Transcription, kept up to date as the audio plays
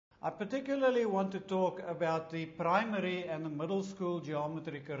I particularly want to talk about the primary and the middle school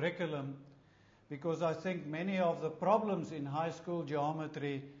geometry curriculum because I think many of the problems in high school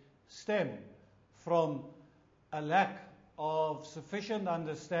geometry stem from a lack of sufficient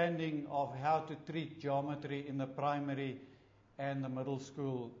understanding of how to treat geometry in the primary and the middle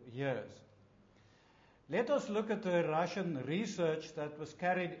school years. Let us look at the Russian research that was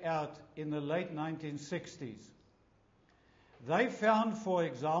carried out in the late 1960s. They found, for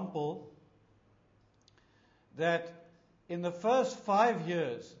example, that in the first 5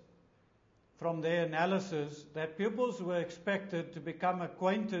 years from their analysis, that pupils were expected to become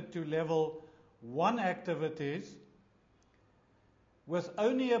acquainted to level 1 activities with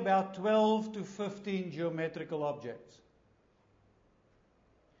only about 12 to 15 geometrical objects.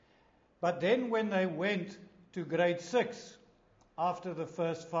 But then when they went to grade 6, after the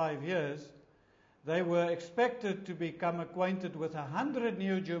first 5 years, they were expected to become acquainted with 100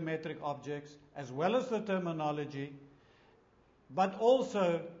 new geometric objects, as well as the terminology, but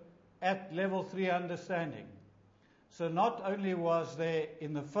also at level 3 understanding. So not only was there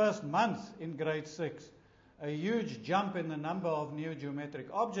in the first month in grade 6 a huge jump in the number of new geometric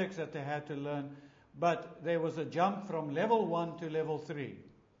objects that they had to learn, but there was a jump from level 1 to level 3.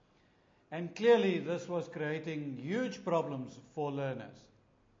 And clearly this was creating huge problems for learners.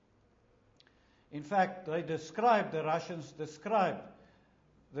 In fact, the Russians described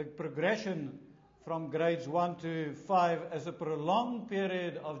the progression from grades 1 to 5 as a prolonged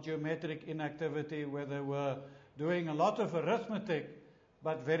period of geometric inactivity where they were doing a lot of arithmetic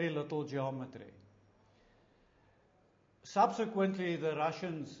but very little geometry. Subsequently, the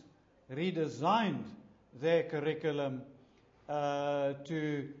Russians redesigned their curriculum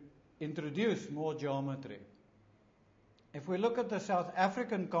to introduce more geometry. If we look at the South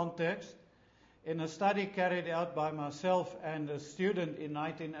African context, in a study carried out by myself and a student in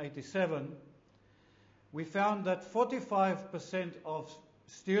 1987, we found that 45% of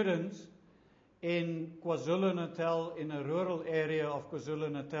students in KwaZulu-Natal, in a rural area of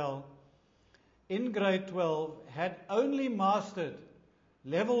KwaZulu-Natal, in grade 12 had only mastered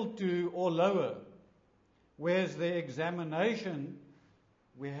level 2 or lower, whereas the examination,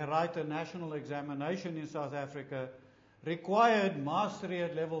 we write a national examination in South Africa, required mastery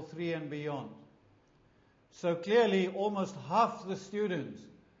at level 3 and beyond. So clearly almost half the students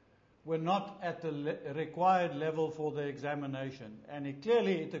were not at the required level for the examination. And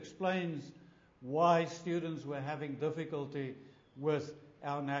it explains why students were having difficulty with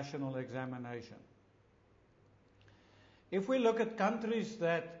our national examination. If we look at countries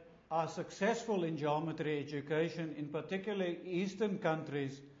that are successful in geometry education, in particular Eastern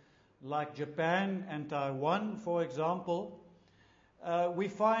countries like Japan and Taiwan, for example, we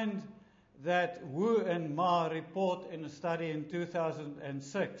find that Wu and Ma report in a study in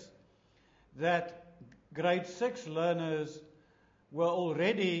 2006 that grade 6 learners were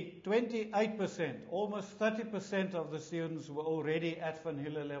already 28%, almost 30% of the students were already at Van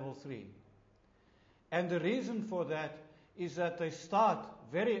Hiele level 3. And the reason for that is that they start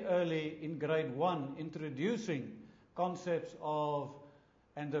very early in grade 1 introducing concepts of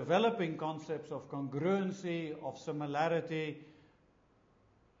and developing concepts of congruency, of similarity,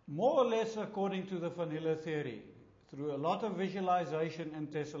 more or less according to the Van Hiele theory, through a lot of visualization and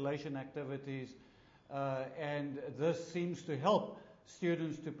tessellation activities, and this seems to help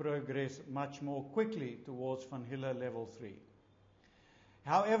students to progress much more quickly towards Van Hiele level 3.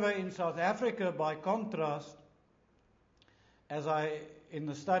 However, in South Africa, by contrast, in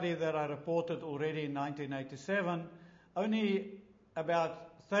the study that I reported already in 1987, only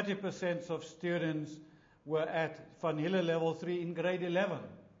about 30% of students were at Van Hiele level 3 in grade 11.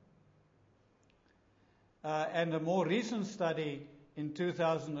 And a more recent study in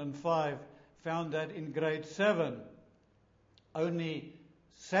 2005 found that in grade 7, only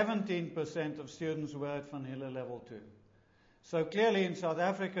 17% of students were at Van Hiele level 2. So clearly in South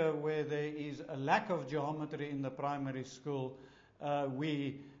Africa, where there is a lack of geometry in the primary school,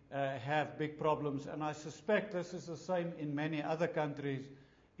 we have big problems. And I suspect this is the same in many other countries,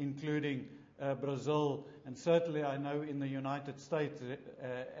 including Brazil, and certainly I know in the United States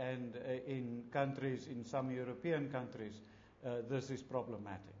and in countries, in some European countries, this is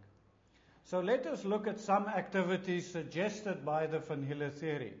problematic. So let us look at some activities suggested by the Van Hiele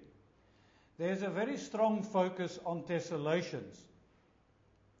theory. There's a very strong focus on tessellations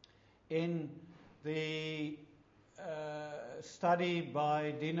in the study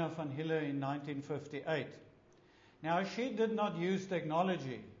by Dina Van Hiele in 1958. Now, she did not use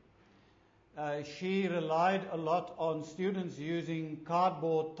technology. She relied a lot on students using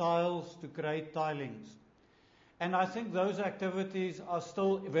cardboard tiles to create tilings. And I think those activities are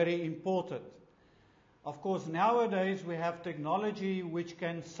still very important. Of course, nowadays we have technology which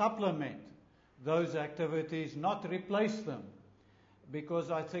can supplement those activities, not replace them, because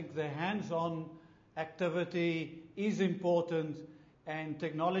I think the hands-on activity is important and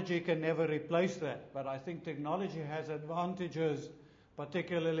technology can never replace that. But I think technology has advantages,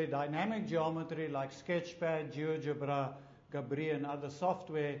 particularly dynamic geometry like Sketchpad, GeoGebra, Gabri and other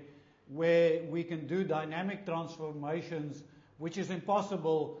software, where we can do dynamic transformations, which is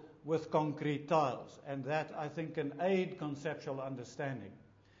impossible with concrete tiles. And that, I think, can aid conceptual understanding.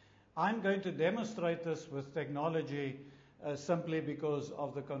 I'm going to demonstrate this with technology simply because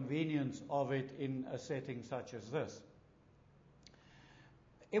of the convenience of it in a setting such as this.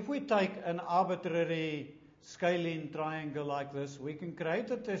 If we take an arbitrary scalene triangle like this, we can create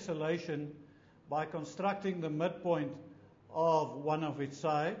a tessellation by constructing the midpoint of one of its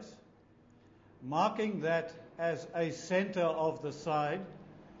sides, marking that as a center of the side,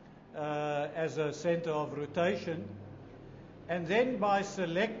 as a center of rotation, and then by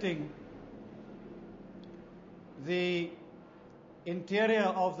selecting the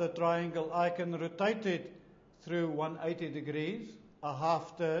interior of the triangle, I can rotate it through 180 degrees, a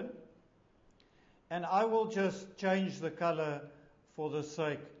half turn, and I will just change the color for the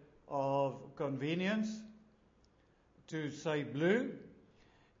sake of convenience to say blue.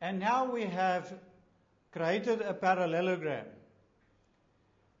 And now we have created a parallelogram.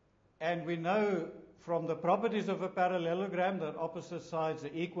 And we know from the properties of a parallelogram that opposite sides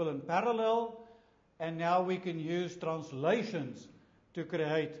are equal and parallel. And now we can use translations to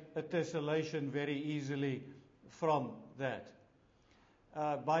create a tessellation very easily from that.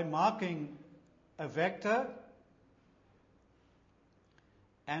 By marking a vector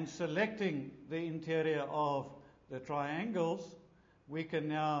and selecting the interior of the triangles, we can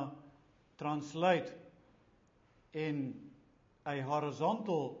now translate in a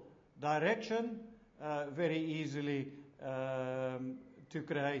horizontal direction very easily to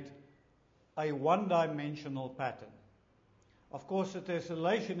create a one-dimensional pattern. Of course, a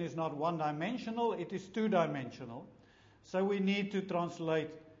tessellation is not one-dimensional, it is two-dimensional. So we need to translate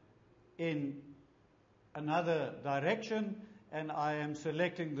in another direction, and I am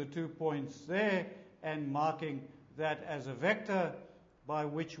selecting the 2 points there and marking that as a vector by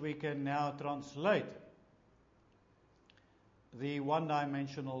which we can now translate the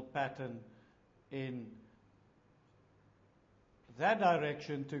one-dimensional pattern in that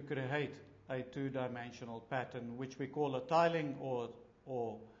direction to create a two-dimensional pattern, which we call a tiling or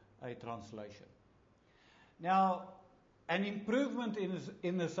a translation. Now, an improvement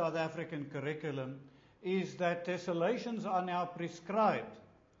in the South African curriculum is that tessellations are now prescribed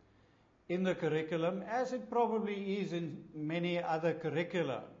in the curriculum, as it probably is in many other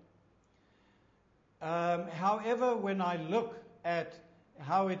curricula. However, when I look at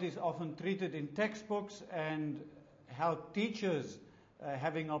how it is often treated in textbooks and how teachers,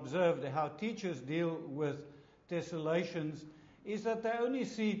 having observed how teachers deal with tessellations, is that they only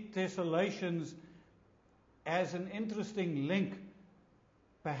see tessellations as an interesting link,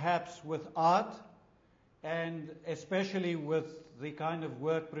 perhaps with art, and especially with the kind of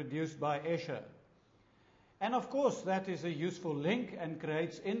work produced by Escher. And of course, that is a useful link and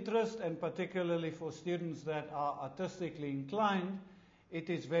creates interest, and particularly for students that are artistically inclined,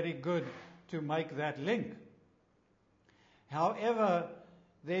 it is very good to make that link. However,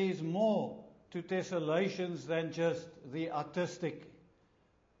 there is more to tessellations than just the artistic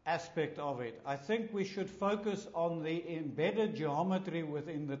aspect of it. I think we should focus on the embedded geometry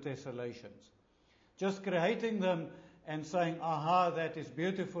within the tessellations. Just creating them and saying, aha, that is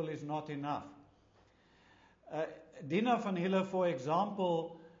beautiful, is not enough. Dina van Hiele, for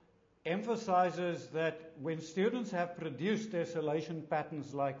example, emphasizes that when students have produced tessellation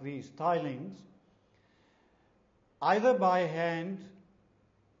patterns like these, tilings, either by hand,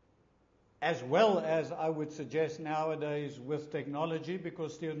 as well as I would suggest nowadays with technology,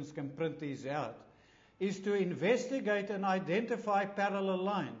 because students can print these out, is to investigate and identify parallel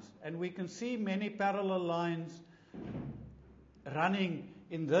lines. And we can see many parallel lines running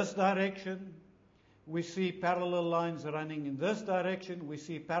in this direction. We see parallel lines running in this direction. We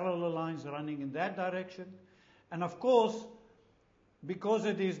see parallel lines running in that direction. And of course, because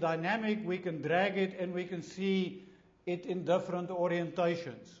it is dynamic, we can drag it and we can see it in different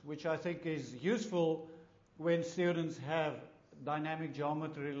orientations, which I think is useful when students have dynamic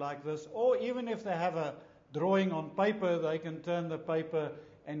geometry like this, or even if they have a drawing on paper, they can turn the paper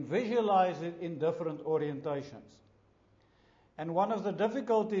and visualize it in different orientations. And one of the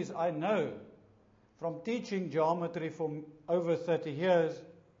difficulties I know from teaching geometry for over 30 years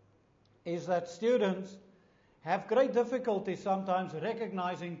is that students have great difficulty sometimes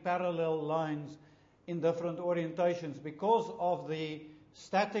recognizing parallel lines in different orientations because of the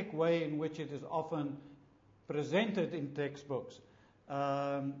static way in which it is often presented in textbooks.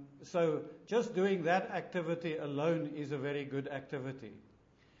 So just doing that activity alone is a very good activity.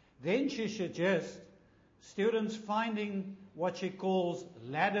 Then she suggests students finding what she calls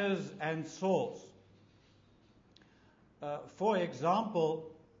ladders and saws. For example,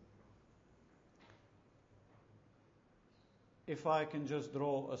 if I can just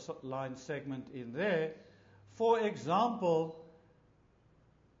draw a line segment in there, for example,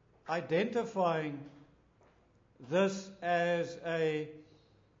 identifying this as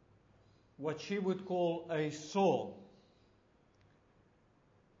what she would call a saw,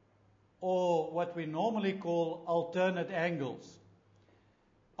 or what we normally call alternate angles.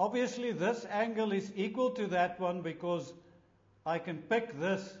 Obviously, this angle is equal to that one because I can pick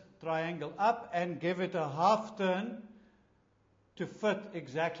this triangle up and give it a half turn to fit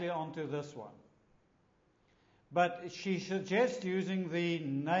exactly onto this one. But she suggests using the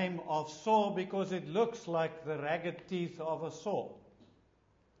name of saw because it looks like the ragged teeth of a saw.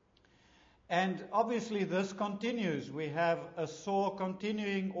 And obviously this continues. We have a saw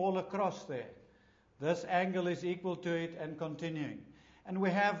continuing all across there. This angle is equal to it and continuing. And we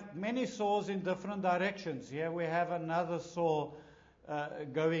have many saws in different directions. Here we have another saw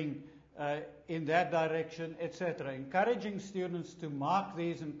going in that direction, etc. Encouraging students to mark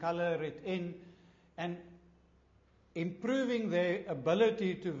these and color it in, and improving their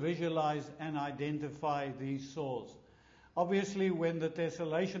ability to visualize and identify these saws. Obviously, when the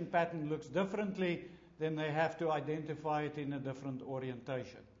tessellation pattern looks differently, then they have to identify it in a different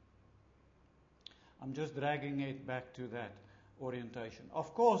orientation. I'm just dragging it back to that orientation.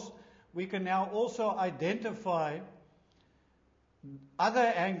 Of course, we can now also identify other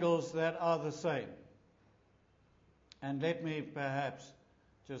angles that are the same. And let me perhaps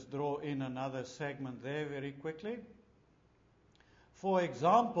just draw in another segment there very quickly. For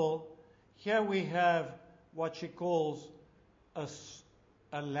example, here we have what she calls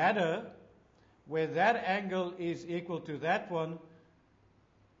a ladder, where that angle is equal to that one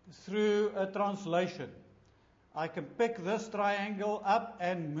through a translation. I can pick this triangle up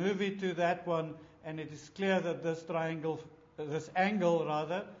and move it to that one, and it is clear that this angle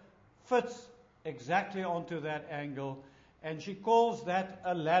fits exactly onto that angle, and she calls that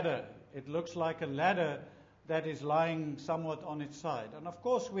a ladder. It looks like a ladder that is lying somewhat on its side. And of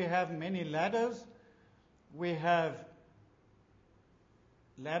course we have many ladders. We have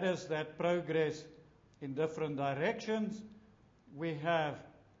ladders that progress in different directions. We have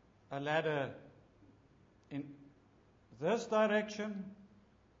a ladder in this direction.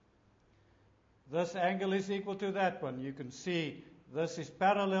 This angle is equal to that one. You can see this is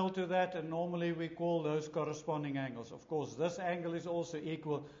parallel to that, and normally we call those corresponding angles. Of course, this angle is also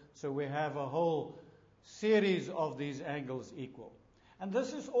equal, so we have a whole series of these angles equal. And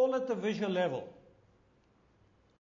this is all at the visual level.